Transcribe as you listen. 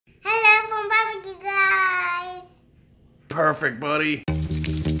Perfect, buddy.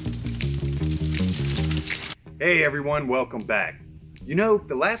 Hey everyone, welcome back. You know,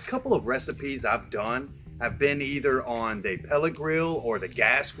 the last couple of recipes I've done have been either on the pellet grill or the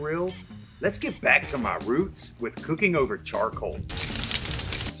gas grill. Let's get back to my roots with cooking over charcoal.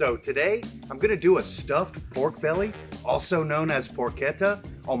 So today, I'm gonna do a stuffed pork belly, also known as porchetta,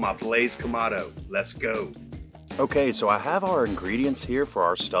 on my blaze kamado. Let's go. Okay, so I have our ingredients here for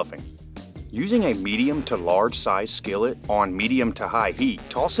our stuffing. Using a medium to large size skillet on medium to high heat,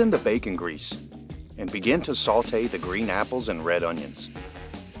 toss in the bacon grease and begin to saute the green apples and red onions.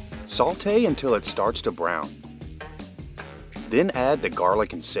 Saute until it starts to brown. Then add the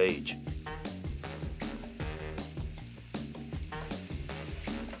garlic and sage.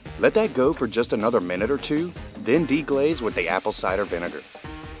 Let that go for just another minute or two, then deglaze with the apple cider vinegar.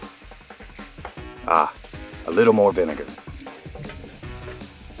 A little more vinegar.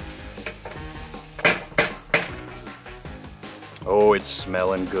 Oh, it's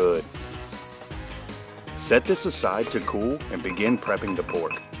smelling good. Set this aside to cool and begin prepping the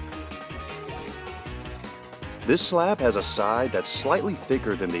pork. This slab has a side that's slightly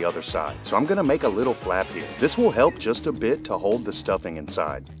thicker than the other side, so I'm gonna make a little flap here. This will help just a bit to hold the stuffing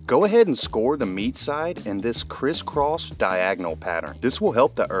inside. Go ahead and score the meat side in this crisscross diagonal pattern. This will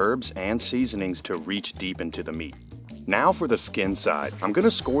help the herbs and seasonings to reach deep into the meat. Now for the skin side. I'm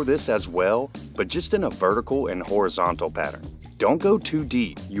gonna score this as well, but just in a vertical and horizontal pattern. Don't go too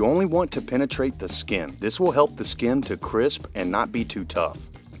deep. You only want to penetrate the skin. This will help the skin to crisp and not be too tough.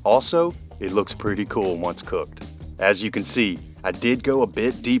 Also, it looks pretty cool once cooked. As you can see, I did go a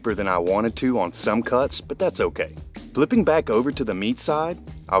bit deeper than I wanted to on some cuts, but that's okay. Flipping back over to the meat side,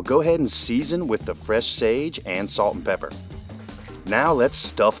 I'll go ahead and season with the fresh sage and salt and pepper. Now let's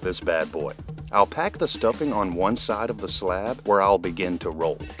stuff this bad boy. I'll pack the stuffing on one side of the slab where I'll begin to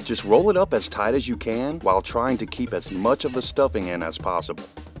roll. Just roll it up as tight as you can while trying to keep as much of the stuffing in as possible.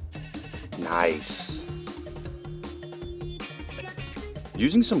 Nice.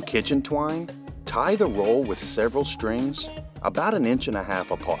 Using some kitchen twine, tie the roll with several strings about 1.5 inches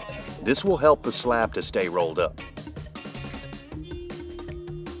apart. This will help the slab to stay rolled up.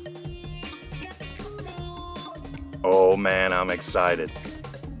 Oh man, I'm excited.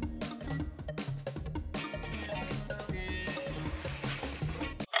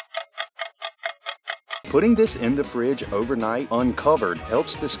 Putting this in the fridge overnight uncovered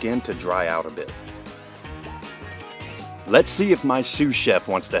helps the skin to dry out a bit. Let's see if my sous chef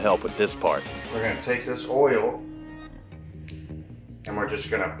wants to help with this part. We're gonna take this oil and we're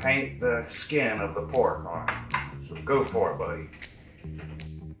just gonna paint the skin of the pork on it. So go for it, buddy.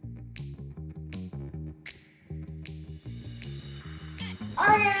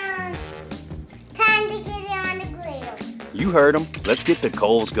 Time to get it on the grill. You heard him. Let's get the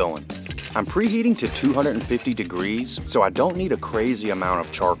coals going. I'm preheating to 250 degrees, so I don't need a crazy amount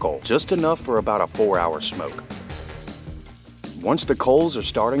of charcoal, just enough for about a 4-hour smoke. Once the coals are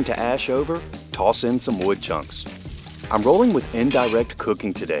starting to ash over, toss in some wood chunks. I'm rolling with indirect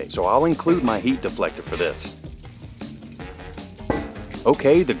cooking today, so I'll include my heat deflector for this.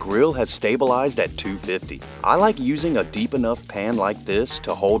 Okay, the grill has stabilized at 250. I like using a deep enough pan like this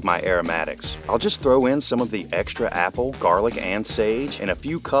to hold my aromatics. I'll just throw in some of the extra apple, garlic, and sage, and a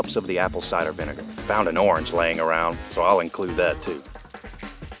few cups of the apple cider vinegar. Found an orange laying around, so I'll include that too.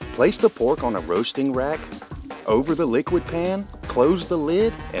 Place the pork on a roasting rack, over the liquid pan, close the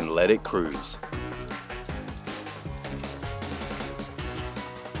lid, and let it cruise.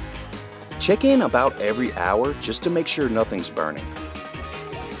 Check in about every hour just to make sure nothing's burning.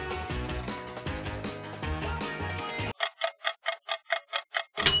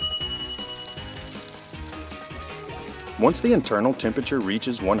 Once the internal temperature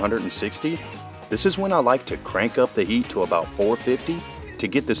reaches 160, this is when I like to crank up the heat to about 450 to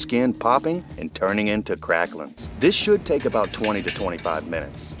get the skin popping and turning into cracklings. This should take about 20 to 25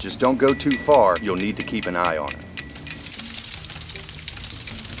 minutes. Just don't go too far, you'll need to keep an eye on it.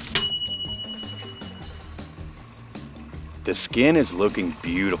 The skin is looking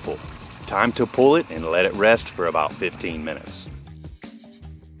beautiful. Time to pull it and let it rest for about 15 minutes.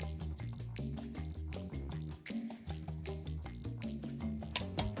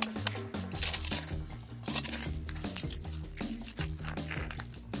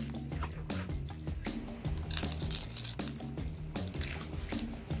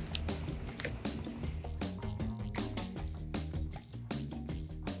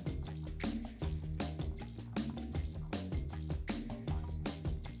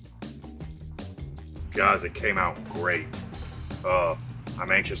 Guys, it came out great.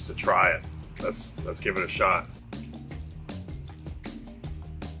 I'm anxious to try it. Let's give it a shot.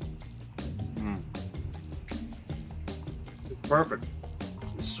 perfect.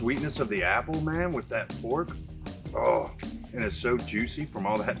 The sweetness of the apple, man, with that pork. Oh, and it's so juicy from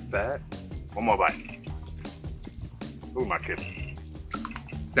all that fat. One more bite. Ooh, my kid.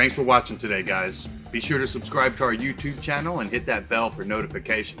 Thanks for watching today, guys. Be sure to subscribe to our YouTube channel and hit that bell for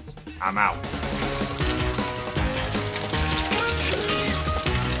notifications. I'm out.